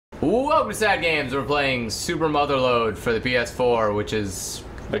Welcome to SaD Games. We're playing Super Motherload for the PS4, which is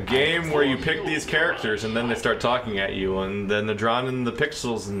a game where you pick these characters and then they start talking at you, and then they're drawn in the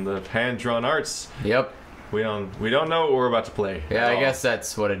pixels and the hand-drawn arts. Yep. We don't know what we're about to play. Yeah, I guess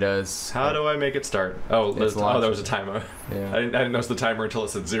that's what it does. How do I make it start? Oh, there was a timer. Yeah. I didn't notice the timer until it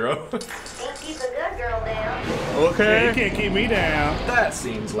said 0. Can't keep a good girl down. Okay. You can't keep me down. That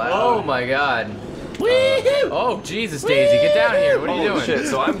seems loud. Oh my god. Oh Jesus, Daisy, get down here. What are you doing? Shit,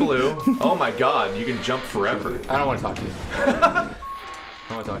 so I'm blue. Oh my god, you can jump forever. I don't want to talk to you. I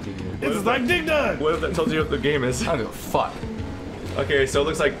don't want to talk to you. It's like Dig Dug. What if that tells you what the game is? I don't give a fuck. Okay, so it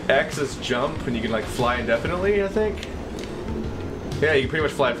looks like X is jump, and you can like fly indefinitely, I think. Yeah, you can pretty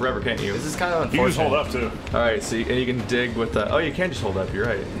much fly forever, can't you? This is kind of You unfortunate. just hold up too. Alright, so and you can dig with the... Oh, you can just hold up, you're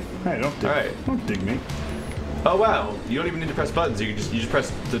right. Hey, don't dig. Alright. Don't dig me. Oh wow, you don't even need to press buttons. You just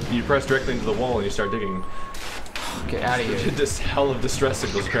press directly into the wall and you start digging. Get out of here. This hell of distress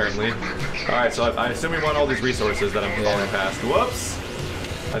signals apparently. All right, so I assume we want all these resources that I'm falling past. Whoops!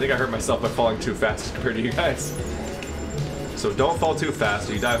 I think I hurt myself by falling too fast compared to you guys. So don't fall too fast,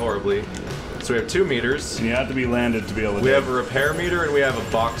 or you die horribly. So we have 2 meters. And you have to be landed to be able to. We have a repair meter and we have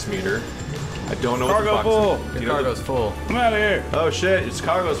a box meter. I don't know what the Cargo box full. is. Your cargo's full. I'm out of here. Oh shit, its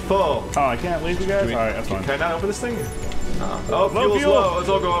cargo's full. Oh, I can't leave you guys? Alright, that's fine. Can I not open this thing? Oh, Low fuel's fuel. low. Let's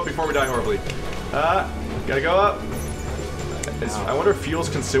all go up before we die horribly. Gotta go up. I wonder if fuel's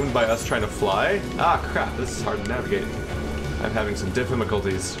consumed by us trying to fly? Ah, crap. This is hard to navigate. I'm having some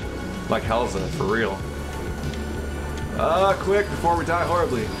difficulties. Like Halza, for real. Quick, before we die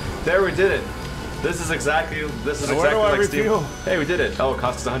horribly. There, we did it. This is exactly where do I like refuel? Steam. Hey, we did it. Oh, it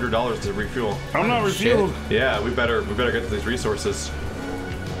costs us $100 to refuel. I'm not shit. refueled. Yeah, we better get to these resources.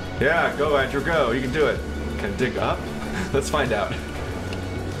 Yeah, go Andrew, go. You can do it. Can I dig up? Let's find out.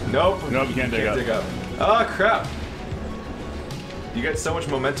 Nope. Nope, you can't dig up. Oh crap! You get so much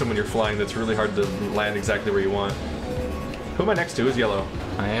momentum when you're flying that's really hard to land exactly where you want. Who am I next to? Who's yellow?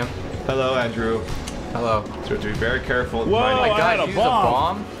 I am. Hello, Andrew. Hello. So we have to be very careful. Whoa, Oh my I god, had a use bomb. a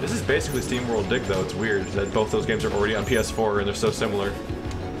bomb? This is basically SteamWorld Dig, though. It's weird that both those games are already on PS4 and they're so similar.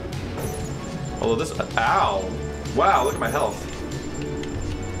 Although this... Ow! Wow, look at my health.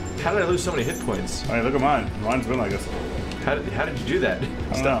 How did I lose so many hit points? Alright, look at mine. Mine's been like this. How did you do that? I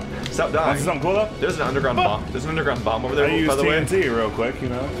don't know. Stop Want dying. to see something cool up? There's an underground bomb. There's an underground bomb over there, I used by the way. TNT real quick, you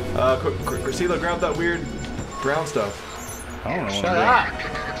know? Chrysila, grab that weird brown stuff. I don't know. Shut up!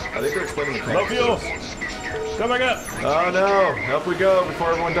 I think they're explaining the Low fuel. Come back up. Oh no! Up we go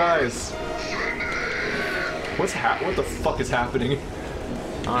before everyone dies. What the fuck is happening?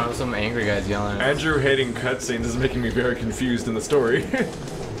 I don't know, some angry guys yelling at us. Andrew hating cutscenes is making me very confused in the story.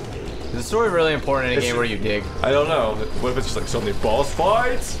 Is the story really important in a game where you dig? I don't know. What if it's just like suddenly boss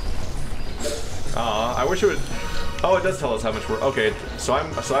fights? I wish it would. Oh, it does tell us how much we're. Okay, so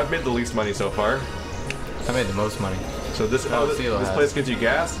I've made the least money so far. I made the most money. So this this place gives you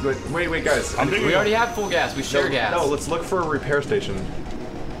gas. Wait, guys. We already have full gas. We share gas. No, let's look for a repair station.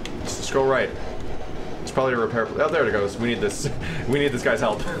 Just scroll right. It's probably a repair. Oh, there it goes. We need this. We need this guy's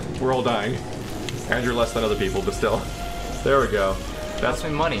help. We're all dying. Andrew less than other people, but still. There we go. That's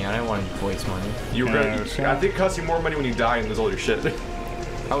me money. I didn't want to waste money. You were gonna. I think it costs you more money when you die and lose all your shit.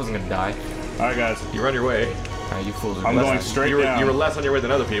 I wasn't gonna die. Alright, guys. You're on your way. Alright, you fools are I'm less- going straight You down. were less on your way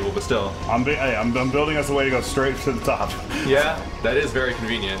than other people, but still. I'm building us a way to go straight to the top. Yeah, that is very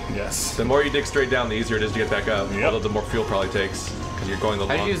convenient. Yes. The more you dig straight down, the easier it is to get back up. Yep. Although the more fuel probably takes, because you're going the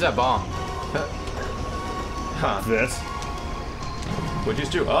long. How'd you use that bomb? Huh? This. What'd you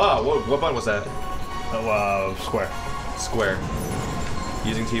just do? Oh, what button was that? Square. Square.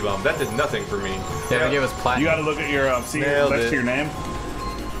 Using T-bomb. That did nothing for me. They ever give us You platinum? gotta look at your, see, Nailed next it. to your name.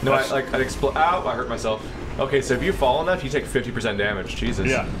 No, I'd explode. Ow! I hurt myself. Okay, so if you fall enough, you take 50% damage. Jesus.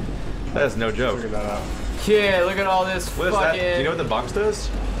 Yeah. That is no joke. Figure that out. Yeah, look at all this What is fucking... that? Do you know what the box does?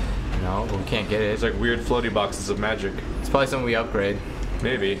 No, we can't get it. It's like weird floaty boxes of magic. It's probably something we upgrade.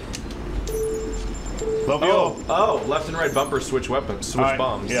 Maybe. Low fuel. Oh, left and right bumper switch weapons, switch Alright,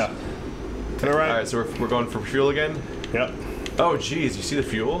 bombs. Yeah. To the right. Alright, so we're going for fuel again? Yep. Oh, geez, you see the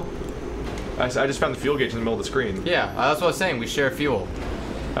fuel? I just found the fuel gauge in the middle of the screen. Yeah, that's what I was saying. We share fuel.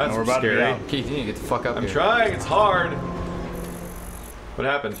 That's we're about to be scary. out. Keith, you need to get the fuck up I'm here. trying, it's hard. What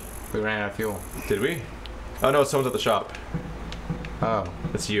happened? We ran out of fuel. Did we? Oh no, someone's at the shop. Oh.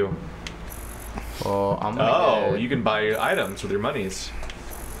 It's you. Well, I'm gonna Oh, get you can buy items with your monies.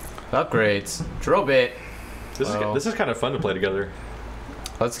 upgrades. Drill bit. This is kind of fun to play together.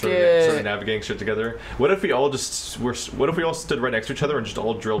 Let's Sort get... of navigating shit together. What if we all what if we all stood right next to each other and just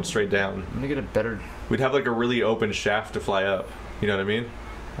all drilled straight down? I'm gonna get a better... We'd have like a really open shaft to fly up. You know what I mean?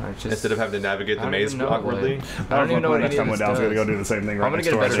 Instead of having to navigate the maze awkwardly. I don't even know what next time we're down, so we gotta go do the same thing right next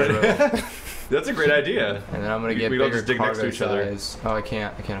door. I'm gonna get a better drill. That's a great idea. And then I'm gonna get we bigger don't just dig next to each other. Oh, I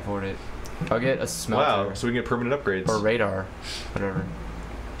can't afford it. I'll get a smelter. Wow, so we can get permanent upgrades. Or radar, whatever.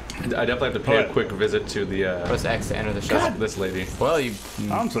 I definitely have to pay a quick visit to the. Press X to enter the shop. This lady. Well, you.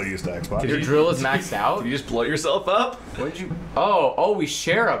 I'm so used to Xbox. Your drill is maxed out. Did you just blow yourself up? What did you? Oh, we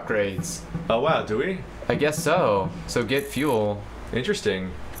share upgrades. Oh wow, do we? I guess so. So get fuel.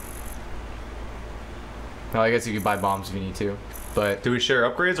 Interesting. Well, I guess you could buy bombs if you need to. But do we share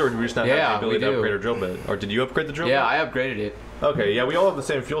upgrades, or do we just not have the ability to upgrade our drill bit? Or did you upgrade the drill bit? Yeah, I upgraded it. Okay, yeah, we all have the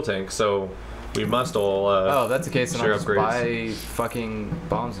same fuel tank, so we must all oh, that's the case, then share I'll just buy fucking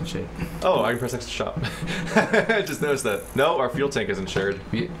bombs and shit. Oh, I can press X to shop. I just noticed that. No, our fuel tank isn't shared.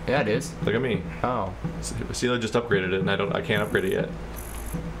 Yeah, it is. Look at me. Oh. Sela just upgraded it, and I can't upgrade it yet.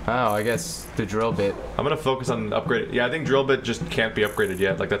 Oh, I guess the drill bit. I'm gonna focus on upgrade. Yeah, I think drill bit just can't be upgraded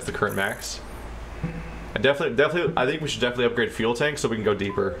yet. Like that's the current max. And definitely, I think we should definitely upgrade fuel tank so we can go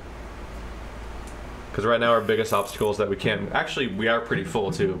deeper. Because right now our biggest obstacle is that we can't. Actually, we are pretty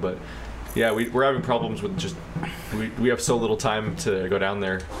full too, but yeah, we're having problems with just we have so little time to go down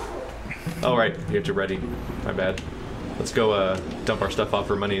there. Oh right, you have to ready. My bad. Let's go dump our stuff off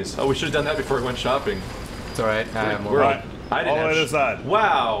for monies. Oh, we should have done that before we went shopping. It's all right. I have more. Right. I didn't all the way have to this side.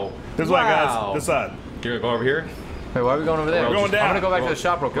 Wow. This way, guys. This side. You're gonna go over here? Wait, why are we going over there? We're going down. I'm gonna go back to the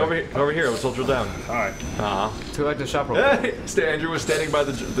shop real quick. Go over here. Let's drill down. All right. Let's go back to the shop real quick. Andrew was standing by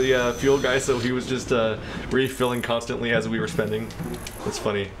the fuel guy, so he was just refilling constantly as we were spending. That's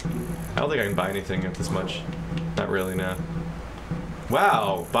funny. I don't think I can buy anything at this much. Not really, no.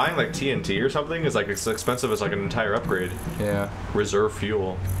 Wow, buying like TNT or something is like as expensive as like an entire upgrade. Yeah. Reserve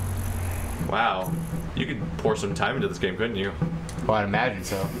fuel. Wow. You could pour some time into this game, couldn't you? Well, I'd imagine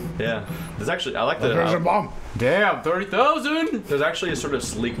so. Yeah. There's actually, I like the... There's a bomb. Damn, 30,000! There's actually a sort of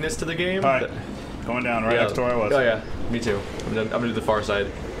sleekness to the game. All right. Going down right next to where I was. Oh yeah, me too. I'm gonna do the far side.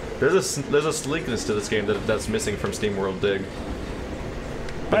 There's a sleekness to this game that's missing from Steam World Dig.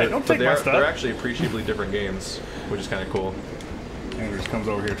 Hey, don't take my stuff. They're actually appreciably different games, which is kind of cool. Andrew just comes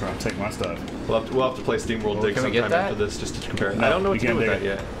over here trying to take my stuff. We'll have to play Steam World Dig sometime after this just to compare. No, I don't know what to do with that it.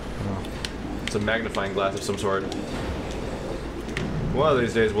 yet. It's a magnifying glass of some sort. One of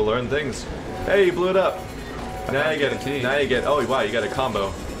these days we'll learn things. Hey, you blew it up. Now you get. Oh wow, you got a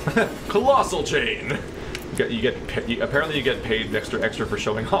combo. Colossal chain. Apparently you get paid extra for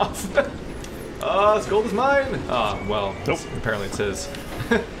showing off. Oh, this gold is mine. Ah, well, nope. Apparently it's his.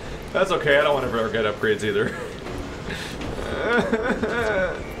 That's okay. I don't want to ever get upgrades either.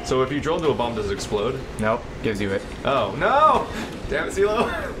 So if you drill into a bomb, does it explode? Nope, gives you it. Oh no! Damn it, CeeLo.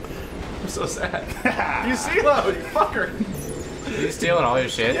 I'm so sad. You CeeLo, you fucker. He's stealing all your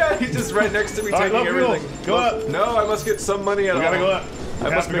shit? Yeah, he's just right next to me taking everything. Go up. No, I must get some money out of it. We gotta go up.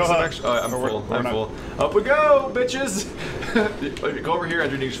 I must make some extra. Oh, I'm full. I'm full. Up we go, bitches! Go over here,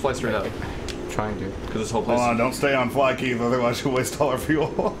 Andrew, and you just fly straight up. Trying to. Because this whole place. Hold on, don't stay on fly, Keith, otherwise you'll waste all our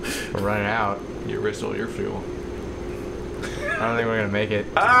fuel. We're running out. You waste all your fuel. I don't think we're gonna make it.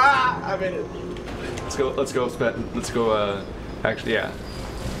 Ah! I made it. Let's go, actually, yeah.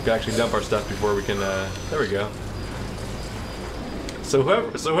 We can actually dump our stuff before we can, there we go. So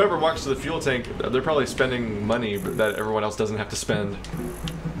whoever walks to the fuel tank, they're probably spending money that everyone else doesn't have to spend.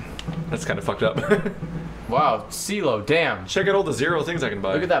 That's kind of fucked up. Wow, CeeLo, damn. Check out all the zero things I can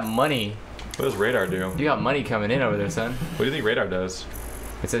buy. Look at that money. What does radar do? You got money coming in over there, son. What do you think radar does?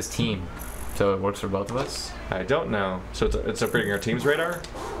 It says team. So it works for both of us? I don't know. So it's upgrading our team's radar?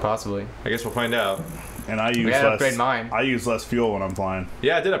 Possibly. I guess we'll find out. And I use less. Upgrade mine. I use less fuel when I'm flying.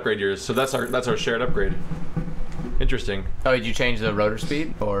 Yeah, I did upgrade yours. So that's our shared upgrade. Interesting. Oh, did you change the rotor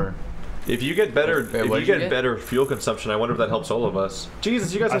speed or? If you get better, better fuel consumption, I wonder if that helps all of us.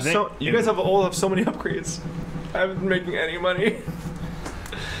 Jesus, you guys all have so many upgrades. I haven't been making any money.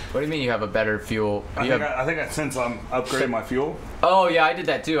 What do you mean you have a better fuel? I think since I'm upgrading my fuel. Oh yeah, I did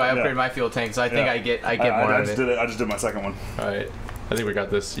that too. I upgraded my fuel tank, so I think I get more of it. I just did my second one. All right, I think we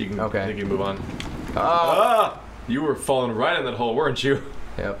got this. You can. Okay. I think you can move on. Oh. Ah! You were falling right in that hole, weren't you?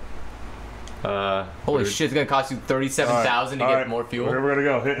 Yep. Holy shit! It's gonna cost you 37,000 to get more fuel. Where are we gonna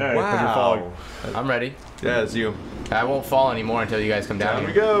go? Hey, wow. I'm ready. Yeah, it's you. I won't fall anymore until you guys come down. Down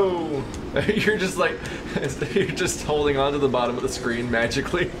we go. You're just like, you're just holding on to the bottom of the screen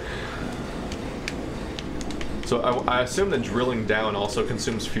magically. So I assume that drilling down also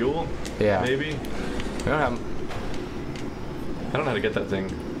consumes fuel. Yeah. Maybe. I don't know how to get that thing.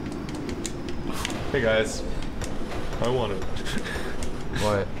 Hey guys, I want it.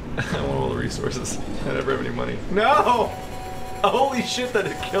 What? I want all the resources. I never have any money. No! Holy shit,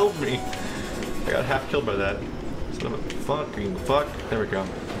 that killed me. I got half killed by that. Son of a fucking fuck. There we go.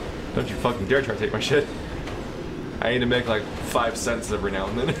 Don't you fucking dare try to take my shit. I need to make like 5 cents every now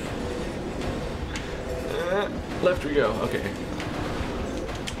and then. Left we go. Okay.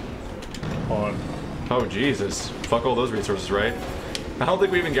 Hold on. Oh, Jesus. Fuck all those resources, right? I don't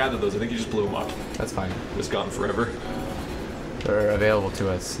think we even gathered those. I think you just blew them up. That's fine. Just gone forever. They're available to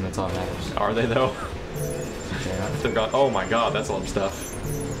us, and that's all that matters. Are they, though? Yeah. They're gone. Oh my god, that's a lot of stuff.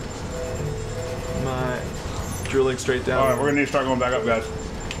 My... Drilling straight down. Alright, we're gonna need to start going back up, guys.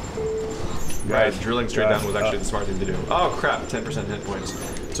 Right, drilling straight guys, down was actually the smart thing to do. Oh crap, 10% hit points.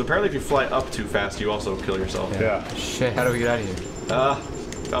 So apparently if you fly up too fast, you also kill yourself. Yeah. Shit, how do we get out of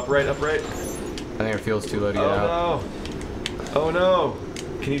here? Upright, upright. I think our fuel's too low to get out. Oh no. Oh no.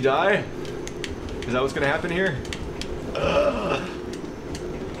 Can you die? Is that what's gonna happen here?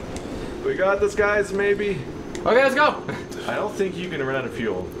 We got this, guys, maybe? Okay, let's go! I don't think you can run out of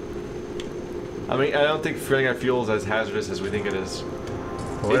fuel. I mean, I don't think running out of fuel is as hazardous as we think it is.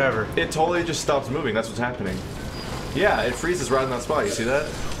 Whatever. It totally just stops moving. That's what's happening. Yeah, it freezes right in that spot. You see that?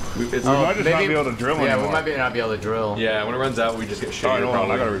 It's, We might just not be able to drill Yeah, anymore. we might not be able to drill. yeah, when it runs out, we just get shit. Alright, hold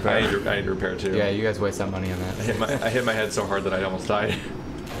on, I gotta repair. I need to repair too. Yeah, you guys waste that money on that. I hit my head so hard that I almost died.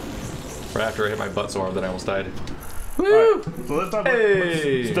 Right after I hit my butt so hard that I almost died. Woo! Alright, so let's not,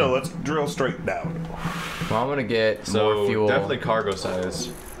 Hey! still, let's drill straight down. Well, I'm gonna get So more fuel. definitely cargo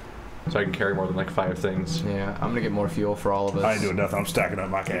size, so I can carry more than like 5 things. Yeah, I'm gonna get more fuel for all of us. I ain't doing nothing, I'm stacking up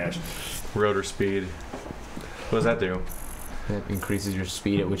my cash. Rotor speed. What does that do? It increases your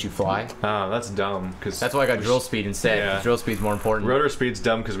speed at which you fly. Oh, that's dumb. Cause That's why I got drill speed instead. Yeah. 'Cause drill speed's more important. rotor speed's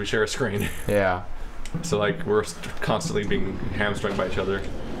dumb because we share a screen. Yeah. So like we're constantly being hamstrung by each other.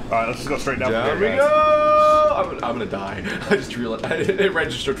 Alright, let's just go straight down Down from we here, guys. go! I'm gonna die. I just realized it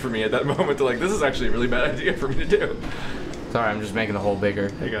registered for me at that moment to like this is actually a really bad idea for me to do. Sorry, I'm just making the hole bigger.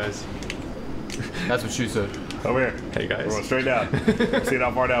 Hey guys. That's what you said. Over here. Hey guys. We're going straight down. See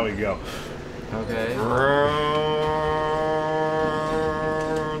how far down we can go. Okay.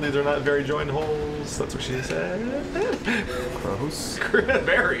 These are not very joined holes. That's what she said. Gross.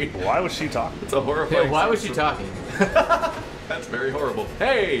 Very. Why was she talking? It's a horrifying. Yeah, why was she talking? That's very horrible.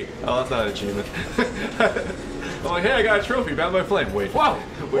 Hey! Oh, that's not an achievement. I'm like, hey, I got a trophy, bound by flame. Wait. Whoa!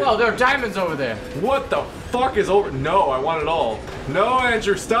 Wait. Whoa, there are diamonds over there! What the fuck is over? No, I want it all. No,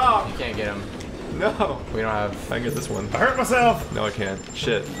 Andrew, stop! You can't get them. No. We don't have... I can get this one. I hurt myself! No, I can't.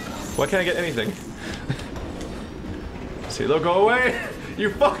 Shit. Why can't I get anything? CeeLo, go away! You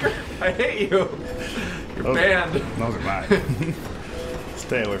fucker! I hate you! You're banned. Those are mine.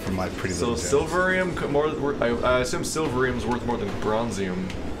 Stay away from my pretty So little gems. silverium, I assume silverium's worth more than bronzium.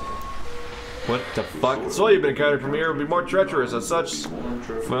 What the fuck? So you've been encountered from here would be more treacherous as such.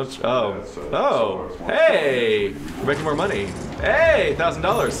 Oh. Oh. Hey! We're making more money. Hey!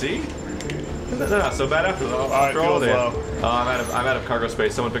 $1,000, see? They're not so bad after all. Alright, After all fuel's day. low. Oh, I'm out of cargo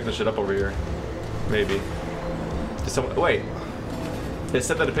space. Someone picked the shit up over here. Maybe. Did someone wait. It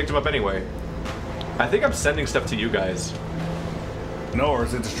said that it picked him up anyway. I think I'm sending stuff to you guys. No, or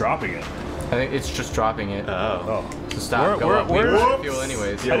is it just dropping it? I think it's just dropping it. Oh. Oh. So stop, go up. We where- run out of fuel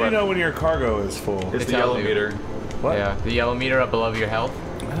anyways. Yeah, How do you what? know when your cargo is full? It's the tells yellow you. meter. What? Yeah, the yellow meter up below your health.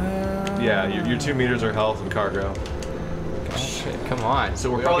 Yeah, your 2 meters are health and cargo. Shit, come on. So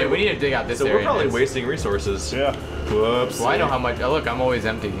we're Okay, probably- we need to dig out this So area. we're probably next. wasting resources. Yeah. Whoops. Well, I know how much. Oh, look, I'm always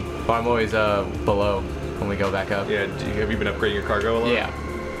empty. Or I'm always below when we go back up. Yeah, have you been upgrading your cargo a lot? Yeah.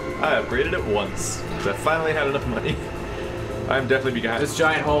 I upgraded it once. 'Cause I finally had enough money. I'm definitely behind. This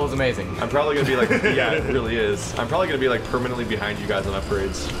giant hole is amazing. I'm probably gonna be like, yeah, it really is. I'm probably gonna be like permanently behind you guys on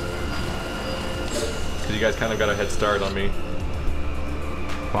upgrades. Because you guys kind of got a head start on me.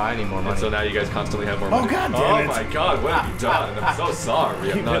 Well, I need more And money. so now you guys constantly have more money. God damn it. Oh my god, what have you done? I'm so sorry.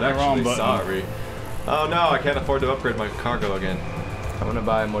 I'm Keep not hitting the wrong actually button. sorry. Oh no, I can't afford to upgrade my cargo again. I'm gonna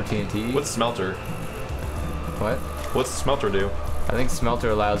buy more TNT. What's smelter? What? What's the smelter do? I think smelter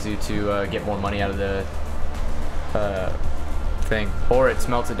allows you to get more money out of the thing, or it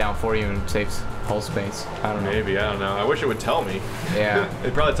smelts it down for you and saves hull space. I don't know. Maybe, I don't know. I wish it would tell me. Yeah,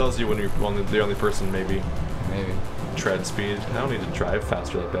 It probably tells you when you're the only person, maybe. maybe. Tread speed. I don't need to drive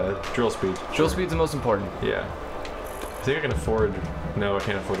faster like that. Drill speed. Drill speed's the most important. Yeah. I think I can afford... No, I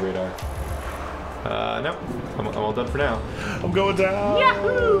can't afford radar. No. I'm all done for now. I'm going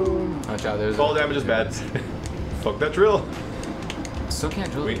down. Watch out, there's Fall damage is bad. Fuck that drill. Still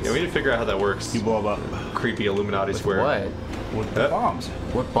can't drill We these. need to figure out how that works. You blow them up. Creepy Illuminati With square. what? With the bombs.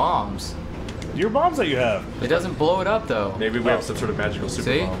 What bombs? Your bombs that you have. It doesn't blow it up though. Maybe we have some sort of magical super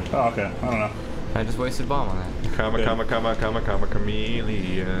See? bomb. Oh, okay. I don't know. I just wasted a bomb on that. Comma,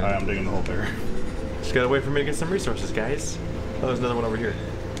 chameleon. Alright, I'm digging the hole bigger. Just gotta wait for me to get some resources, guys. Oh, there's another one over here.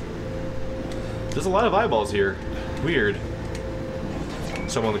 There's a lot of eyeballs here. Weird.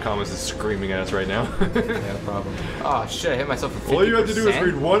 Someone in the comments is screaming at us right now. Yeah, problem. Oh shit! I hit myself for 50%. All you have to do is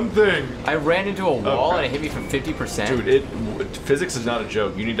read one thing. I ran into a wall crap. and it hit me for 50%. Dude, physics is not a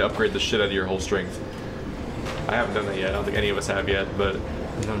joke. You need to upgrade the shit out of your whole strength. I haven't done that yet. I don't think any of us have yet, but You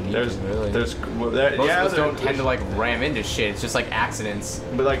don't need there's to, really. there's Most of us don't tend to like ram into shit. It's just like accidents.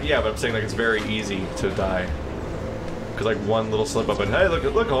 But like yeah, but I'm saying like it's very easy to die. Cause like one little slip up and hey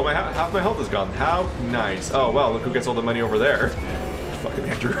look all my half my health is gone. How nice. Oh wow, look who gets all the money over there. Fucking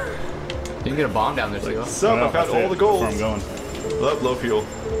Andrew. You can get a bomb down there too. So I found all the gold. That's where I'm going. Low fuel.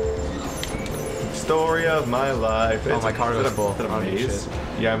 Story of my life. Oh, my cargo's full. Is that a Oh, maze? shit.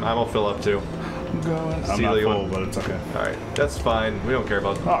 Yeah, I'm all fill up too. I'm going. I'm See not you full, on- but it's okay. All right, that's fine. We don't care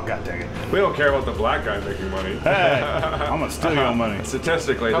about. Oh god dang it! We don't care about the black guy making money. Hey, I'm gonna steal your money.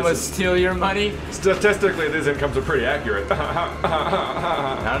 Statistically, I'm gonna steal your money. statistically, these incomes are pretty accurate.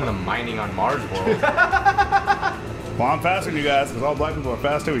 Not in the mining on Mars world. Well, I'm faster than you guys because all black people are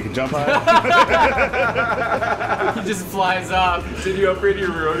faster. We can jump higher. He just flies up. Did you upgrade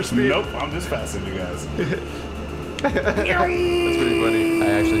your rotor speed? Nope, I'm just faster than you guys. That's pretty funny. I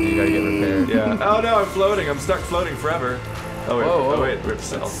actually do gotta get repaired. Yeah. Oh no, I'm floating. I'm stuck floating forever. Oh wait. Whoa, whoa. Oh wait. We have to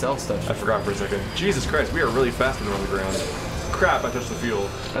sell. Let's sell stuff. I forgot for a second. Jesus Christ, we are really fast when we're on the ground. Crap! I touched the fuel.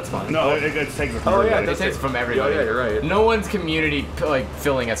 That's fine. No, it takes it from Oh, yeah, everybody. It takes from everybody. Oh, yeah, you're right. No one's community like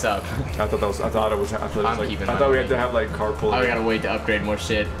filling us up. I thought that was. I thought it was. I'm like. keeping I mine. thought we had to have like carpooling. Oh, we gotta wait to upgrade more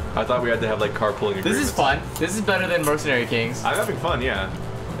shit. I thought we had to have like carpooling agreements. This is fun. This is better than Mercenary Kings. I'm having fun. Yeah.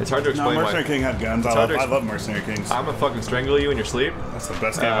 It's hard to No, explain Mercenary why. King had guns. hard to I love Mercenary Kings. I'm gonna fucking strangle you in your sleep. That's the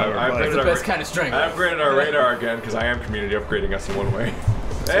best game I've ever I've played. It's the best kind of strength. I upgraded our radar again because I am community upgrading us in one way.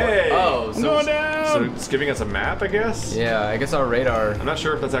 Hey! Oh, I'm so going So down! it's giving us a map, I guess? yeah, I guess our radar. I'm not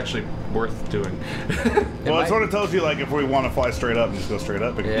sure if that's actually worth doing. Well, might- it sort of tells you like if we want to fly straight up and just go straight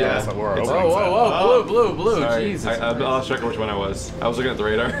up. It can Yeah. tell us like, where our It's- Whoa, opening's whoa, at. whoa! Oh. Blue. Sorry. Jesus. I'll check which one I was. I was looking at the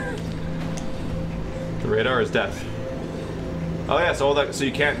radar. The radar is death. Oh yeah, so all that. So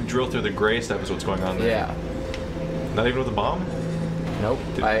you can't drill through the gray stuff is what's going on there. Yeah. Not even with a bomb? Nope.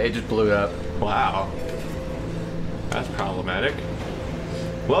 It just blew up. Wow. That's problematic.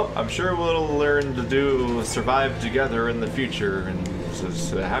 Well, I'm sure we'll learn to survive together in the future, and this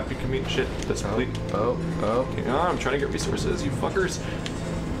is a happy commute shit. That's complete. Oh. You know, I'm trying to get resources, you fuckers.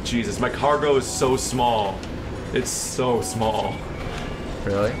 Jesus, my cargo is so small. It's so small.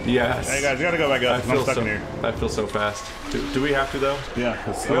 Really? Yes. Hey guys, you gotta go back up. I 'cause feel I'm stuck so. in here. I feel so fast. Do we have to though? Yeah,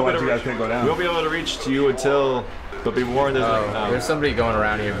 because We won't otherwise be you able guys can't go we down. won't be able to reach to you until. But be warned, There's somebody going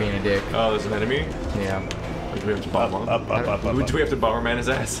around here being a dick. oh, there's an enemy. Yeah. Do we have to bomb him? Up. Do we have to bomberman his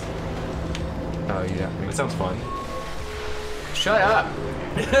ass? Oh, you got me. That sounds fun. Shut up.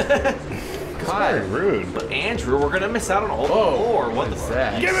 Very God. rude. But Andrew, we're gonna miss out on all the Whoa. lore. What the What's fuck?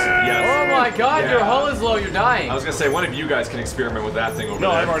 that? Give it! Yes. Oh my God! Yeah. Your hull is low. You're dying. I was gonna say one of you guys can experiment with that thing over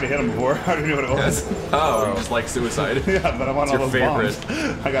No, there. I've already hit him before. I already knew what it was. Oh, you just like suicide. Yeah, but I want It's all your those favorite.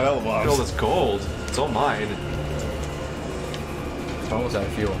 bombs. I got hella Look at all bombs. this gold. It's all mine. It's almost out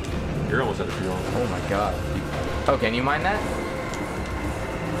of fuel. You're almost out of fuel. Oh my God. Oh, can you mine that?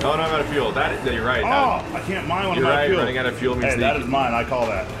 Oh no, I'm out of fuel. That you're right. Oh, I can't mine when You're I'm out right. of fuel. Running out of fuel means Hey, that is mine. I call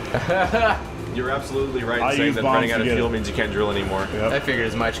that. You're absolutely right in I saying use that bombs running to out of get fuel it. means you can't drill anymore. I Yep. figured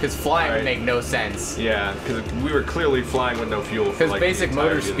as much, because flying would Alright. make no sense. Yeah, because we were clearly flying with no fuel. For Because like basic the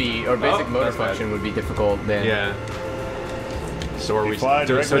motor entirety of the- speed or basic Oh, motor that's bad. function would be difficult then. Yeah. So are we? fly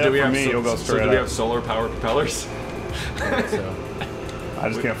do directly do we up have from me, you'll go so straight do we up. have solar powered propellers? So, I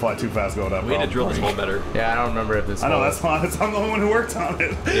just can't fly too fast going up. We need to drill this hole better. yeah, I don't remember if this. I know, hole- that's fine. I'm the only one who worked on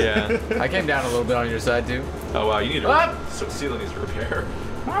it. Yeah. I came down a little bit on your side too. Oh wow, you need to. Ah! So Sela needs to repair.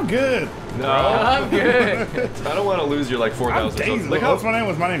 I'm good. No. I'm good. I don't want to lose your like I'm 4,000. Daisy. Look What's my name?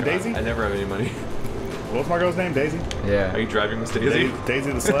 Was my name Daisy? I never have any money. What's my girl's name? Daisy? Are Yeah. you driving Miss Daisy?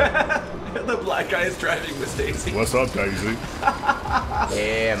 Daisy the slut. The black guy is driving Miss Daisy. What's up, Daisy?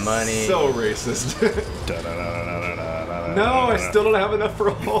 Yeah, money. So racist. Da-da-da-da-da-da-da-da. No, I still don't have enough for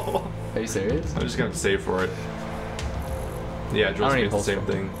a hole. Are you serious? I'm just gonna save for it. Yeah, drill I don't speed's need the holes same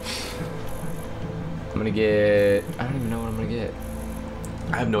for- thing. I'm gonna get. I don't even know what I'm gonna get.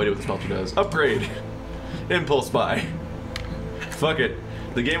 I have no idea what the smelter does. Upgrade. Impulse buy. Fuck it.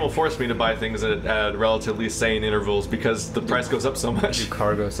 The game will force me to buy things at relatively sane intervals because the price goes up so much. Do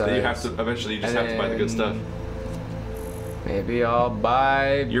cargo size. That you have to eventually you just And have to buy the good stuff. Maybe I'll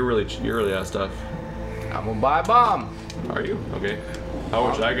buy. You're really out of stuff. I'm gonna buy a bomb. Are you? Okay. I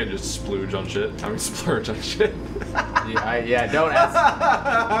wish I could just splooge on shit. I mean splurge on shit. Yeah, don't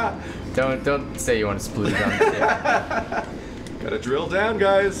ask. don't say you want to splooge on shit. Gotta drill down,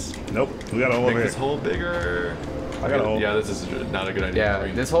 guys. Nope. We got a hole Make over this here. hole bigger. I got a hole. Yeah, this is not a good idea.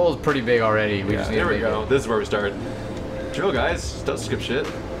 Yeah, this hole is pretty big already. We Yeah, just need there to we make go. it. This is where we start. Drill, guys. Don't skip shit.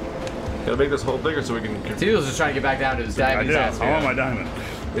 Gotta make this hole bigger so we can... Teal's just trying to get back down to his diamond. I do. I want my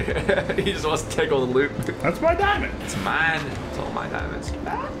diamond. He just wants to take all the loot. That's my diamond. It's mine. It's all my diamonds.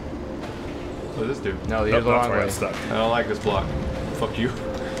 What does this do? No, you're the wrong way. Stuck. I don't like this block. Fuck you.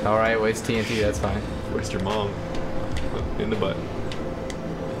 Alright, waste TNT, that's fine. Waste your mom. In the butt.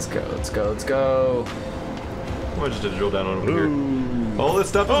 Let's go, let's go, let's go. I just did a drill down over here. All this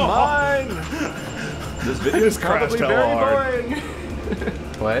stuff is mine! This video is probably very boring.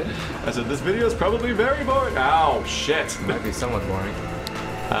 What? I said, this video is probably very boring. Ow, shit. Might be somewhat boring.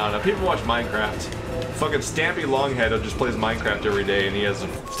 I don't know. People watch Minecraft. Fucking Stampy Longhead just plays Minecraft every day and he has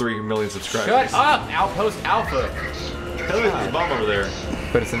 3 million subscribers. Shut up! Outpost Alpha! Hell, there's a bomb over there.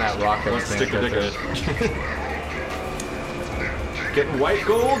 But it's in that rock that Let's was stick your dick in it. Getting white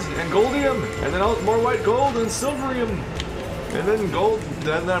gold and goldium, and then more white gold and silverium, and then gold.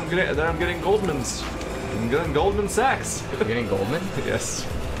 Then I'm getting Goldmans. I'm getting Goldman Sachs. You're getting Goldman? Yes.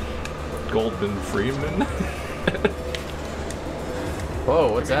 Goldman Freeman.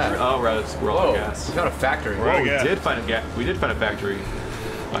 Whoa, what's that? Oh, right, we're all Whoa, gas. we found a factory. Oh, we did find a factory.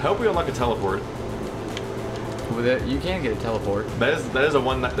 I hope we unlock a teleport. With it, you can get a teleport. That is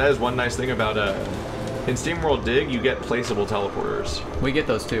one nice thing about in SteamWorld Dig, you get placeable teleporters. We get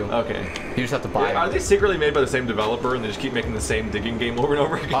those too. Okay. You just have to buy them. Are they secretly made by the same developer and they just keep making the same digging game over and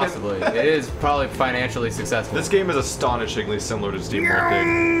over again? Possibly. It is probably financially successful. This game is astonishingly similar to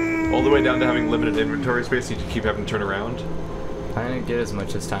SteamWorld Dig. All the way down to having limited inventory space, you keep having to turn around. I didn't get as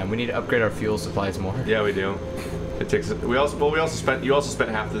much this time. We need to upgrade our fuel supplies more. Yeah, we do. It takes. You also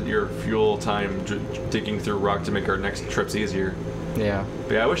spent half your fuel time digging through rock to make our next trips easier. Yeah.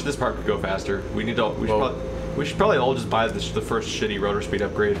 But yeah, I wish this part could go faster. We should probably all just buy the first shitty rotor speed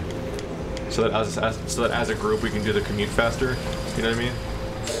upgrade, so that as a group we can do the commute faster. You know what I mean?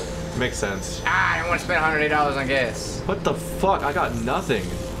 Makes sense. I didn't want to spend $108 on gas. What the fuck? I got nothing.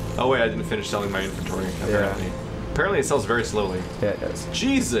 Oh wait, I didn't finish selling my inventory. Apparently. Yeah. Apparently it sells very slowly. Yeah, it does.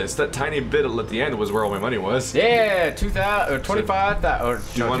 Jesus, that tiny bit at the end was where all my money was. Yeah, 2,000 or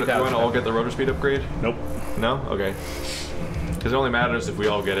 25,000. Do you want to all get the rotor speed upgrade? Nope. No? Okay. Because it only matters if we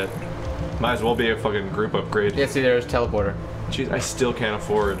all get it. Might as well be a fucking group upgrade. Yeah, see, there's teleporter. Jeez, I still can't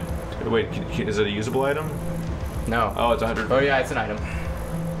afford. Wait, is it a usable item? No. Oh, it's 100. Oh yeah, it's an item.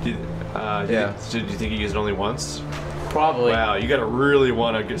 Do you think you use it only once? Probably. Wow, you gotta really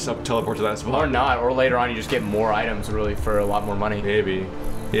want to teleport to that spot. Or not, or later on you just get more items really for a lot more money. Maybe.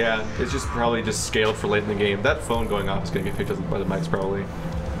 Yeah, it's just probably just scaled for late in the game. That phone going off is gonna get picked up by the mics probably.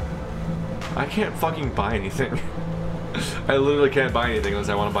 I can't fucking buy anything. I literally can't buy anything unless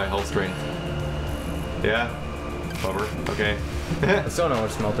I want to buy health strength. Yeah? Bummer. Okay. I still don't know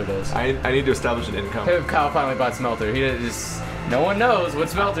what smelter does. I need to establish an income. Kyle finally bought smelter. He just no one knows what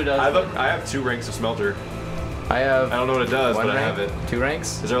smelter does. I have 2 ranks of smelter. I don't know what it does, but rank? I have it. 2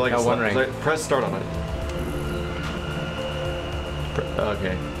 ranks? Is there like no, 1 rank? Press start on it.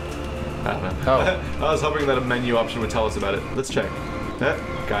 Okay. I don't know. Oh. I was hoping that a menu option would tell us about it. Let's check.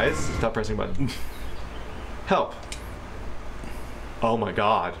 Guys, stop pressing button. Help. Oh my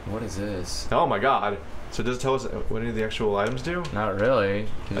god. What is this? Oh my god. So does it tell us what any of the actual items do? Not really.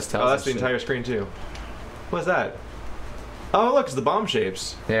 That's the entire screen too. What is that? Oh look, it's the bomb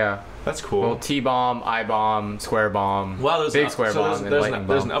shapes. Yeah. That's cool. Well, T-bomb, I-bomb, square bomb, wow, big square bomb, and lightning bomb.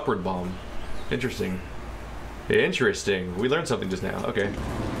 There's an upward bomb. Interesting. Interesting. We learned something just now. Okay.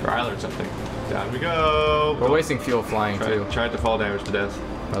 Or I learned something. Down we go. We're wasting fuel flying too. Trying to fall damage to death.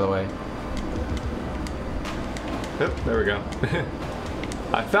 By the way. Yep, there we go.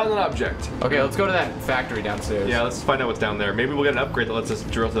 I found an object. Okay, let's go to that factory downstairs. Yeah, let's find out what's down there. Maybe we'll get an upgrade that lets us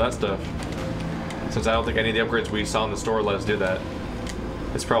drill to that stuff. Since I don't think any of the upgrades we saw in the store let us do that.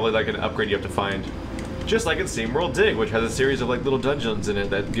 It's probably like an upgrade you have to find. Just like in SteamWorld Dig, which has a series of like little dungeons in it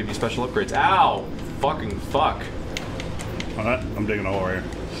that give you special upgrades. Ow! Fucking fuck. Alright, I'm digging a hole here.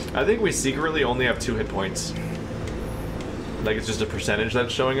 I think we secretly only have 2 hit points. Like it's just a percentage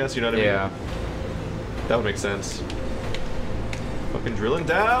that's showing us, you know what I mean? Yeah. That would make sense. Fucking drilling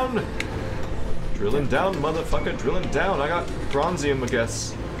down! Drilling down, motherfucker, drilling down. I got bronzium, I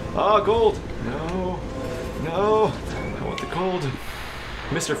guess. Oh, gold! No. No. I want the gold.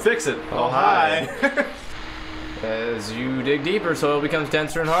 Mr. Fix-It. Oh, hi. As you dig deeper, soil becomes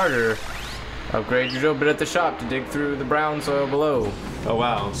denser and harder. Upgrade your drill bit at the shop to dig through the brown soil below. Oh,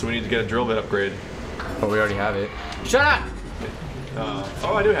 wow. So we need to get a drill bit upgrade. Oh, we already have it. Shut up!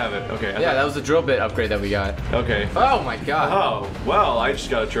 Oh, I do have it. Okay. Yeah, that was the drill bit upgrade that we got. Okay. Oh my god. Oh, well, I just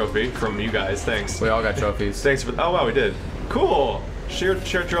got a trophy from you guys. Thanks. We all got trophies. Thanks for. Oh wow, we did. Cool. Share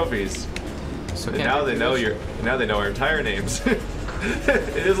trophies. So And now they know our entire names.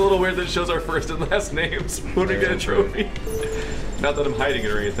 It is a little weird that it shows our first and last names when we get a trophy. Not that I'm hiding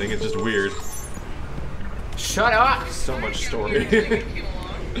it or anything, it's just weird. Shut up! So much story.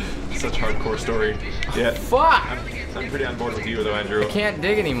 Such hardcore story. Yeah. Fuck! I'm pretty on board with you though, Andrew. I can't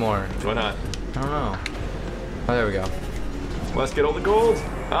dig anymore. Why not? I don't know. Oh, there we go. Let's get all the gold.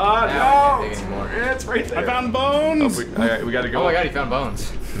 Ah, Now no! I can't dig anymore. It's right there. I found bones. Oh, we gotta go. Oh my god, he found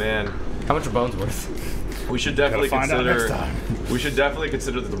bones. Man. How much are bones worth? We should definitely Gotta find out consider. next time. We should definitely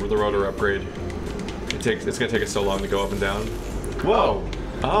consider the rotor upgrade. It's gonna take us so long to go up and down. Whoa!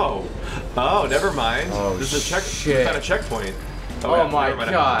 Oh, never mind. Oh, this is a check. shit. We found a checkpoint. Oh yeah, my never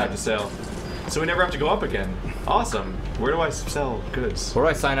mind, God. I have to sell. So we never have to go up again. Awesome. Where do I sell goods? Where do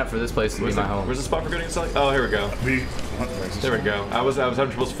I sign up for this place to be my home? Where's the spot for getting selling? Oh, here we go. There we go. I was having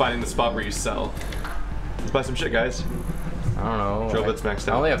trouble finding the spot where you sell. Let's buy some shit, guys. I don't know. Drill bits maxed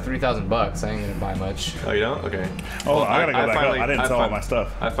I out. only have 3,000 bucks. I ain't gonna buy much. Oh, you don't? Okay. Oh, Well, I gotta go back finally- up. I didn't sell all my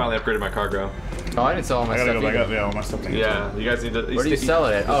stuff. I finally upgraded my cargo. Oh, I didn't sell all my I gotta stuff go back either. up. Yeah, all my stuff. Yeah, you guys need to. Where do you sell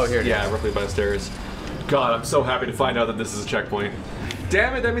it at? Oh, here it Yeah, is. roughly by the stairs. God, I'm so happy to find out that this is a checkpoint.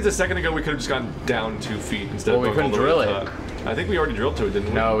 Damn it, that means a second ago we could have just gone down 2 feet instead Well, of we going all couldn't the way to drill the top. I think we already drilled to it, didn't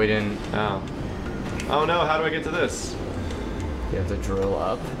we? No, we didn't. Oh. Oh no, how do I get to this? You have to drill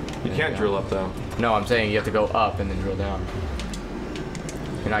up. You can't drill up though. No, I'm saying you have to go up and then drill down.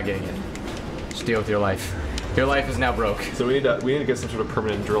 You're not getting it. Just deal with your life. Your life is now broke. So we need to get some sort of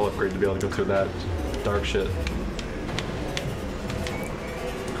permanent drill upgrade to be able to go through that dark shit.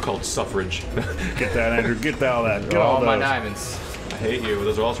 Called suffrage. Get that, Andrew. Get that, all that. Get all all my those. diamonds. I hate you.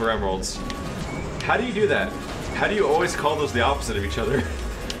 Those are also emeralds. How do you do that? How do you always call those the opposite of each other?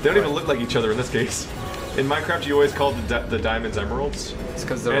 They don't even look like each other in this case. In Minecraft, you always call the diamonds emeralds. It's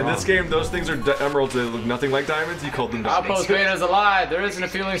because they're In wrong. this game, those things are emeralds. They look nothing like diamonds. You called them diamonds. Outpost Beta's alive. There isn't a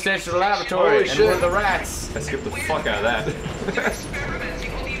fueling station or laboratory. Holy and shit. we're the rats. I skipped the fuck out of that.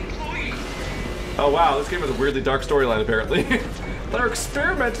 Oh wow, this game has a weirdly dark storyline apparently. They're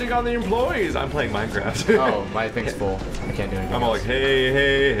experimenting on the employees. I'm playing Minecraft. Oh, my thing's full. I can't do anything. I'm all like, hey,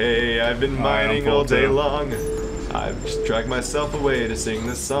 hey, hey, I've been mining full all day too. long. I've just dragged myself away to sing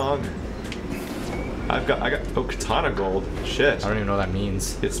this song. I got katana gold. Shit. I don't even know what that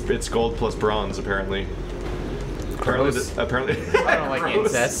means. It's gold plus bronze apparently. Gross. Apparently. I don't like Gross.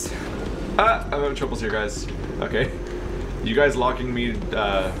 incest. I'm having troubles here, guys. Okay. You guys locking me,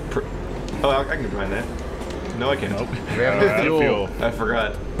 I can combine that. No, I can't. Nope. We have no fuel. I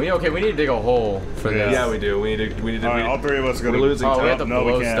forgot. Okay, we need to dig a hole for this. Yeah, we do. We need to. All right, all three of us are We're gonna. losing Oh, we have time. to No,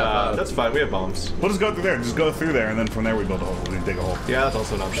 we blow can't. stuff up. That's fine. We have bombs. We'll just go through there. Just go through there, and then from there we build a hole. We dig a hole. Yeah, that's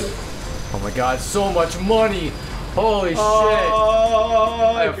also an option. Oh my god, so much money! Holy shit!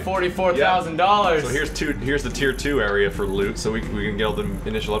 Oh, I have $44,000. So here's the tier 2 area for loot, so we can get all the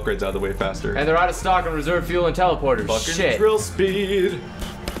initial upgrades out of the way faster. And they're out of stock on reserve fuel and teleporters. Fucking Shit. drill speed.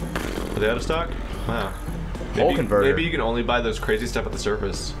 Are they out of stock? Wow. Hole converter. Maybe you can only buy those crazy stuff at the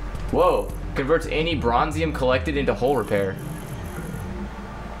surface. Whoa. Converts any bronzium collected into hole repair.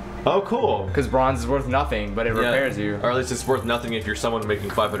 Oh, cool. Because bronze is worth nothing, but it repairs you. Or at least it's worth nothing if you're someone making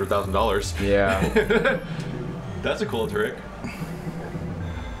 $500,000. Yeah. That's a cool trick.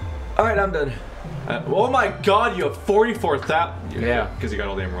 Alright, I'm done. Oh my god, you have 44,000. Yeah. Because you got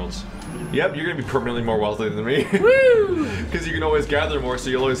all the emeralds. Yep, you're gonna be permanently more wealthy than me. Woo! Because you can always gather more, so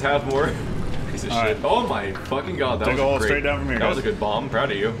you'll always have more. Piece of All shit. right. Oh my fucking god, that Dig was a hole great. straight down from here, That was a guys. good bomb.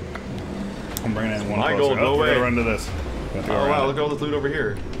 Proud of you. I'm bringing in one My closer. gold, no Oh, we gotta way. run to this. We have to go Oh around wow, it. look at all this loot over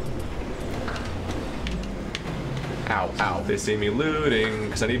here. Ow, ow. They see me looting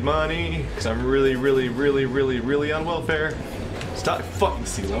because I need money. Because I'm really on welfare. Stop fucking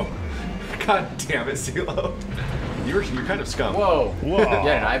CeeLo. God damn it, CeeLo. You're kind of scum. Whoa. Whoa. You got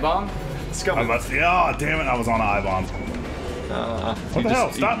an eye bomb? Scum. I'm about to, oh, damn it. I was on an I-bomb. What the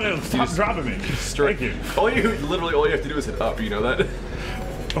hell? Stop dropping me. Thank you. Literally all you have to do is hit up, you know that?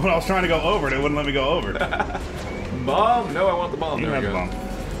 When I was trying to go over it, it wouldn't let me go over. Bomb? No, I want the bomb. You There we have go. the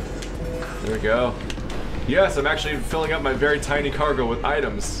bomb. There we go. Yes, I'm actually filling up my very tiny cargo with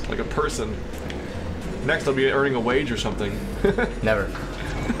items, like a person. Next, I'll be earning a wage or something. Never.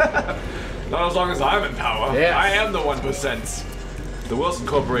 Not as long as I'm in power. Yes. I am the 1%. The Wilson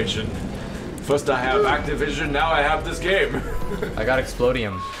Corporation. First I have Activision, now I have this game. I got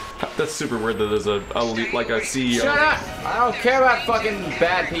explodium. That's super weird that there's a CEO. Shut up! I don't care about fucking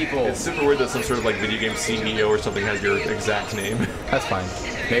bad people. It's super weird that some sort of like video game CEO or something has your exact name. That's fine.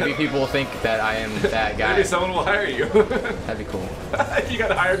 Maybe people will think that I am that guy. Maybe someone will hire you. That'd be cool. You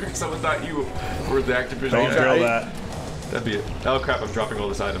got hired because someone thought you were the Activision. Don't guy. drill that. That'd be it. Oh crap! I'm dropping all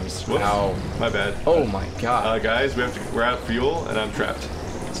these items. Whoops. Ow. My bad. Oh my god. Guys, we're out of fuel and I'm trapped.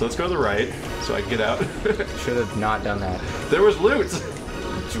 So let's go to the right, so I can get out. Should have not done that. There was loot!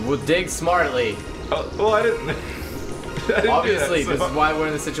 We'll dig smartly. Oh, well, I didn't Obviously, do that, this is why we're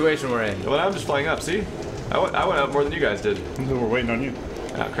in the situation we're in. Well, I'm just flying up, see? I went up more than you guys did. We're waiting on you.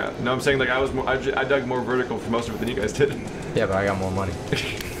 Oh, crap. No, I'm saying, like, I dug more vertical for most of it than you guys did. Yeah, but I got more money.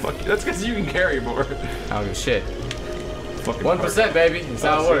 Fuck, that's because you can carry more. I don't give a shit. Fucking 1%, baby. That's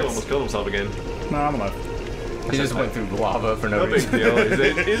how it Seal works. almost killed himself again. No, I'm alive. He just went through lava for no No big reason. deal.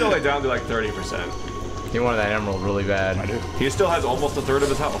 He's only down to like 30%. He wanted that emerald really bad. I do. He still has almost a third of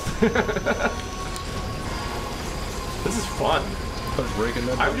his health. This is fun.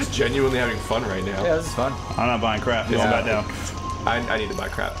 I'm just genuinely having fun right now. Yeah, this is fun. I'm not buying crap. Going back down. I need to buy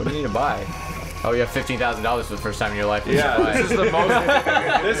crap. What do you need to buy? Oh, you have $15,000 for the first time in your life. Yeah, this is the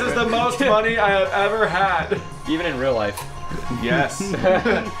most. This is the most money I have ever had. Even in real life. Yes.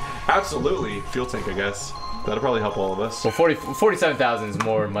 Absolutely. Fuel tank, I guess. That'll probably help all of us. Well, 47,000 is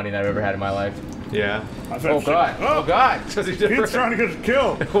more money than I've ever had in my life. Yeah. Oh god! Oh god! He's trying to get us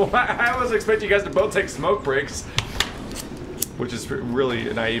killed. I was expecting you guys to both take smoke breaks, which is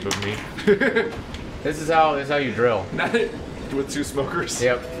really naive of me. This is how you drill. Not with two smokers.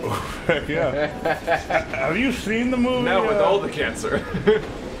 Yep. Heck yeah. Have you seen the movie? No, with all the cancer.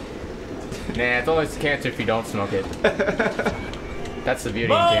 Nah, it's only cancer if you don't smoke it. That's the beauty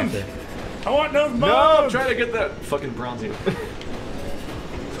Bones! in cancer. I want those bones. No, I'm trying to get that fucking bronzy.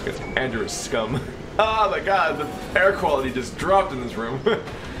 Fucking Andrew is scum. Oh my god, the air quality just dropped in this room.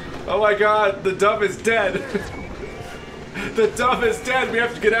 Oh my god, the dove is dead. The dove is dead. We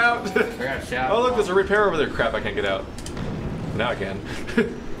have to get out. Oh look, there's a repair over there. Crap, I can't get out. Now I can.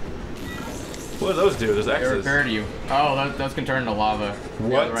 What do those do? There's They X's. repair to you. Oh, those can turn into lava.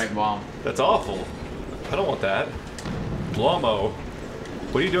 What? The right bomb. That's awful. I don't want that. Lomo.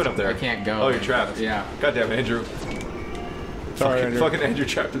 What are you doing up there? I can't go. Oh, you're trapped. Yeah. Goddamn, Andrew. Sorry, Andrew. Fucking Andrew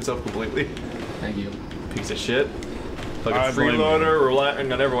trapped himself completely. Thank you. Piece of shit. Like I a blame freeloader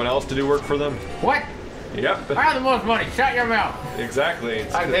relying on everyone else to do work for them. What? Yep. I have the most money. Shut your mouth. Exactly.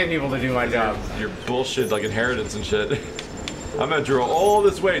 It's I pay people to do my job. your bullshit like inheritance and shit. I'm gonna drill all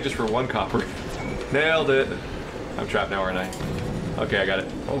this way just for one copper. Nailed it. I'm trapped now, aren't I? Okay, I got it.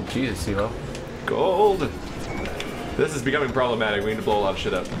 Oh Jesus, CeeLo. Gold. This is becoming problematic. We need to blow a lot of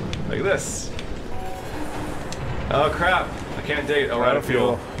shit up. Like this. Oh crap. I can't dig it. Oh, we're out of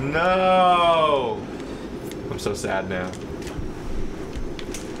fuel. No! I'm so sad now.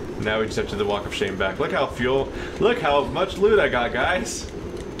 Now we just have to do the walk of shame back. Look how much loot I got, guys.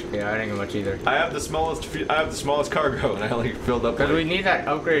 Yeah, I didn't get much either. I have the smallest cargo, and I only filled up. Because like, we need that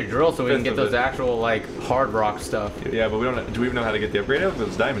upgraded drill so we can fifth get of those it. actual like hard rock stuff. Yeah, but we don't. Do we even know how to get the upgrade up?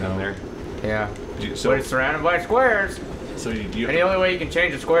 There's diamond in there. Yeah. So, But it's surrounded by squares. so you. And the only way you can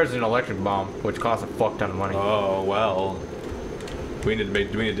change the squares is an electric bomb, which costs a fuck ton of money. Oh well. We need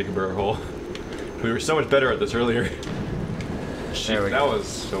to dig a burrow hole. We were so much better at this earlier. Shit, There we that go. was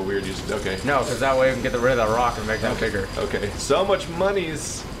so weird. Okay. No, because that way we can get rid of that rock and make that bigger. Okay. So much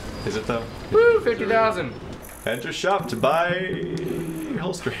monies. Is it though? Woo, 50,000. Enter shop to buy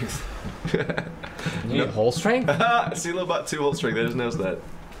hull strength. You need whole strength? CeeLo bought 2 hull strength. I just noticed that.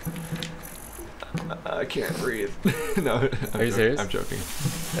 I can't breathe. No. Are you serious? I'm joking.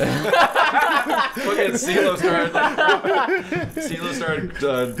 Fucking CeeLo started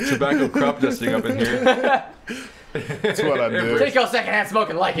tobacco crop dusting up in here. That's what I do. Take your secondhand smoke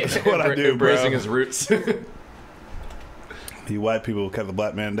and like it. That's what I do, bro. Embracing his roots. You white people kept the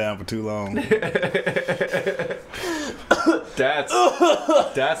black man down for too long. That's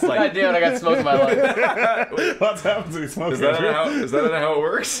God like. damn it, I got smoke in my lungs. What's happened to you smoking? Is that not how it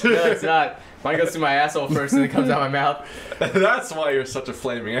works? No, it's not. Mine goes through my asshole first and then comes out my mouth. That's why you're such a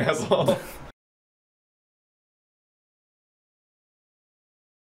flaming asshole.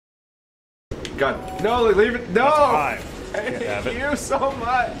 God, no, leave it. No! Hi. I hate you so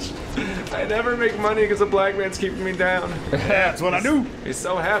much. I never make money because a black man's keeping me down. That's what I do. He's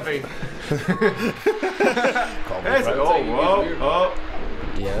so happy. Call me Hey, right. oh, whoa, oh.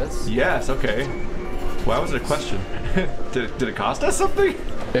 Yes. Yes, okay. Why was it a question? did it cost us something?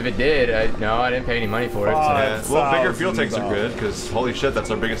 If it did, no, I didn't pay any money for it. So. Yeah. Well, bigger fuel tanks are $1,000. good because holy shit,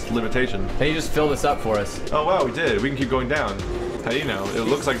 that's our biggest limitation. And you just fill this up for us. Oh wow, we did. We can keep going down. How do you know? It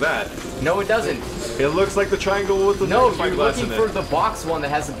looks like that. No, it doesn't. It looks like the triangle with the No, magnifying you're glass looking in for it. the box one that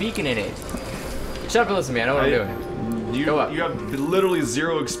has the beacon in it. Shut up and listen to me. I know what I'm doing. Go up. You have literally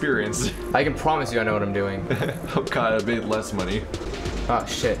 0 experience. I can promise you I know what I'm doing. Oh god, I made less money. Oh,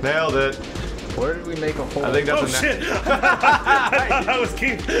 shit. Nailed it. Where did we make a hole? I think that's Oh a shit! I was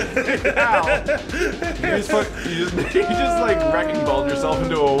Keith. You just like wrecking balled yourself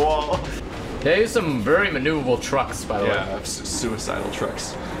into a wall. They use some very maneuverable trucks, by the way. Yeah, suicidal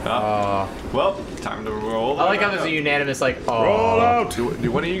trucks. Well, time to roll. I like how there's a unanimous like. Roll out.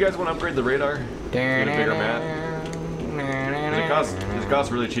 Do one of you guys want to upgrade the radar? Get a bigger map. It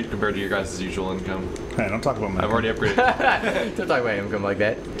costs really cheap compared to your guys' usual income. Hey, don't talk about my. I've already upgraded. Don't talk about income like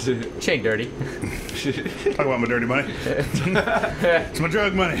that. Chain dirty. Talk about my dirty money. It's my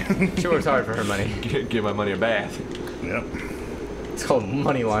drug money. She works hard for her money. Give my money a bath. Yep. It's called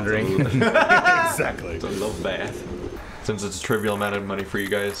money laundering. Exactly. It's a little bath. Since it's a trivial amount of money for you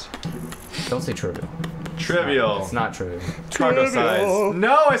guys. Don't say trivial. Trivial. It's not trivial. Cargo size.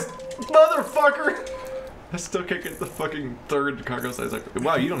 No, motherfucker. I still can't get the fucking third cargo size.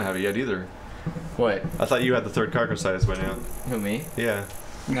 Wow, you don't have it yet either. What? I thought you had the third cargo size by now. Who, me? Yeah.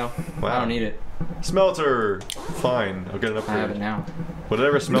 No. Wow. I don't need it. Smelter. Fine. I'll get an upgrade. I have it now.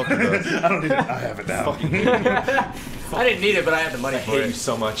 Whatever smelter does. I don't need it. I have it now. Fucking I didn't need it, but I have the money I for hate you it.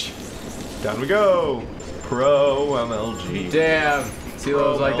 so much. Down we go. Pro MLG. Damn.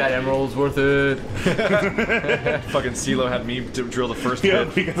 CeeLo's like that emerald's worth it. Fucking CeeLo had me to drill the first Yeah,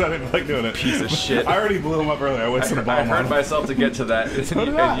 bit. because I didn't like doing it. Piece of shit. I already blew him up earlier. I wasted a I bomb on hurt him. myself to get to that. So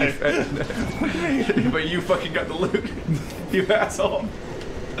did I. But you fucking got the loot. You asshole.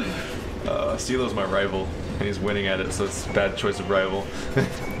 CeeLo's my rival, and he's winning at it, so it's a bad choice of rival.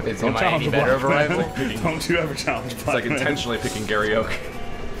 Is Don't am I challenge any the better of a black rival? man. Don't you ever challenge It's like black man. intentionally picking Gary Oak.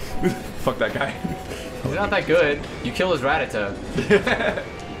 Fuck that guy. He's not that good. You kill his Ratata.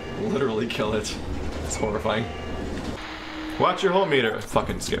 Literally kill it. It's horrifying. Watch your whole meter.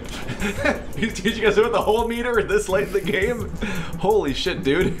 Fucking skip. Did you guys know the whole meter this late in the game? Holy shit,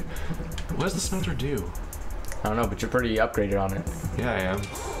 dude. What does the smelter do? I don't know, but you're pretty upgraded on it. Yeah, I am.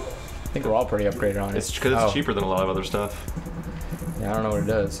 I think we're all pretty upgraded on it. It's because it's cheaper than a lot of other stuff. Yeah, I don't know what it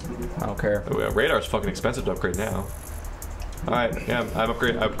does. I don't care. Oh, yeah, radar's fucking expensive to upgrade now. Alright, yeah, I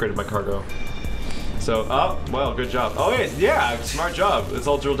upgraded my cargo. So, oh, well, good job. Oh, wait, yeah, smart job. Let's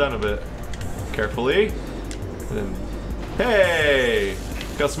all drill down a bit. Carefully. And then, hey!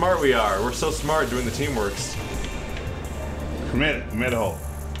 Look how smart we are. We're so smart doing the teamworks. We made a hole.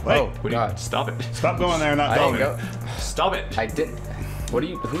 Wait. Oh, What do you, God. stop it. Stop going there and not I didn't going. go. Stop it. I didn't. What are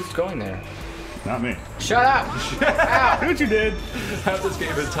you? Who's going there? Not me. Shut up! See Ow! what you did? Half this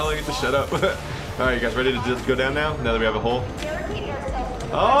game is telling it to shut up. Alright, you guys ready to just go down now? Now that we have a hole?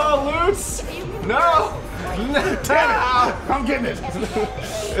 Oh, Lutz! No! I'm getting it.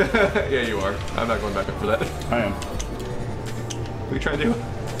 Yeah, you are. I'm not going back up for that. I am. What are you trying to do?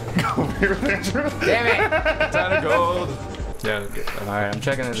 Go over here, Andrew. Damn it! Ton of gold. Yeah, okay. Alright, I'm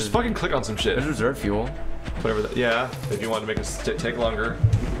checking this. Just fucking click on some shit. There's reserve fuel. Whatever that, yeah, if you want to make us take longer.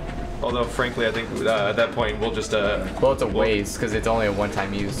 Although, frankly, I think at that point we'll just Well, it's a waste because it's only a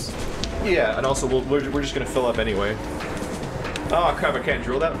one-time use. yeah, and also we're just gonna fill up anyway. Oh crap! I can't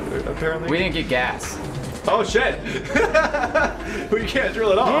drill that apparently. We didn't get gas. Oh shit! We can't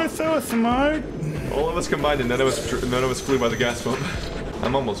drill it You're off. so smart. All of us combined, and none of us flew by the gas pump.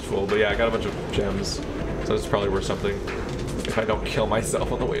 I'm almost full, but yeah, I got a bunch of gems, so it's probably worth something. If I don't kill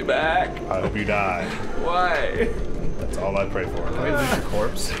myself on the way back. I hope you die. Why? That's all I pray for. Can we lose your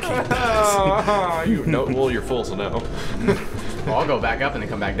corpse? Oh, you no. Well, you're full, so no. Well, I'll go back up and then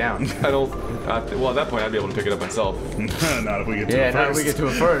come back down. I don't. Well, at that point, I'd be able to pick it up myself. Not if we get to Yeah, it now first. we get to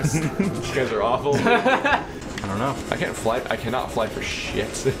it first. You guys are awful. I don't know. I can't fly. I cannot fly for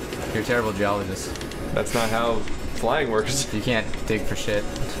shit. You're a terrible geologist. That's not how flying works. You can't dig for shit.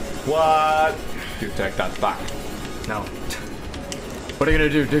 What? You take that back. No. What are you gonna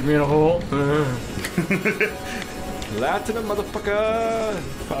do? Dig me in a hole? Latinum, motherfucker.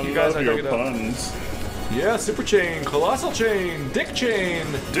 Fuck I you guys. I love dug your it up. puns. Yeah, super chain, colossal chain, dick chain.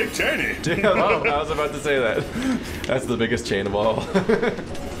 Dick Cheney. Damn, I was about to say that. That's the biggest chain of all.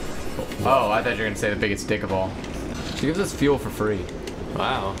 Oh, I thought you were gonna say the biggest dick of all. She gives us fuel for free.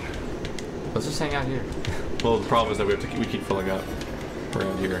 Wow. Let's just hang out here. Well, the problem is that we keep filling up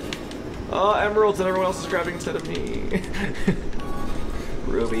around here. Oh, emeralds that everyone else is grabbing instead of me.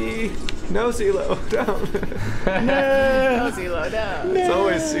 Ruby. No, CeeLo. Don't. No, CeeLo, no. It's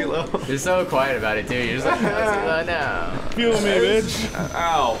always CeeLo. You're so quiet about it too. You're just like, no, CeeLo, no. Fuel me, bitch.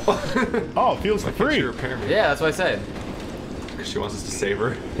 Ow. Oh, fuel's for Can't free. you repair me? Yeah, that's what I said. She wants us to save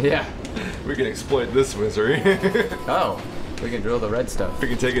her. Yeah. We can exploit this misery. Oh, we can drill the red stuff. We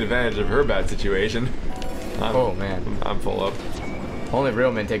can take advantage of her bad situation. Oh man. I'm full up. Only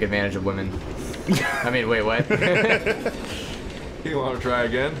real men take advantage of women. I mean, wait, what? You want to try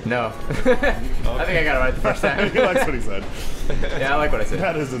again? No. I think I got it right the first time. He likes what he said. Yeah, I like what I said.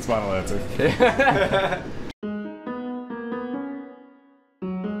 That is its final answer.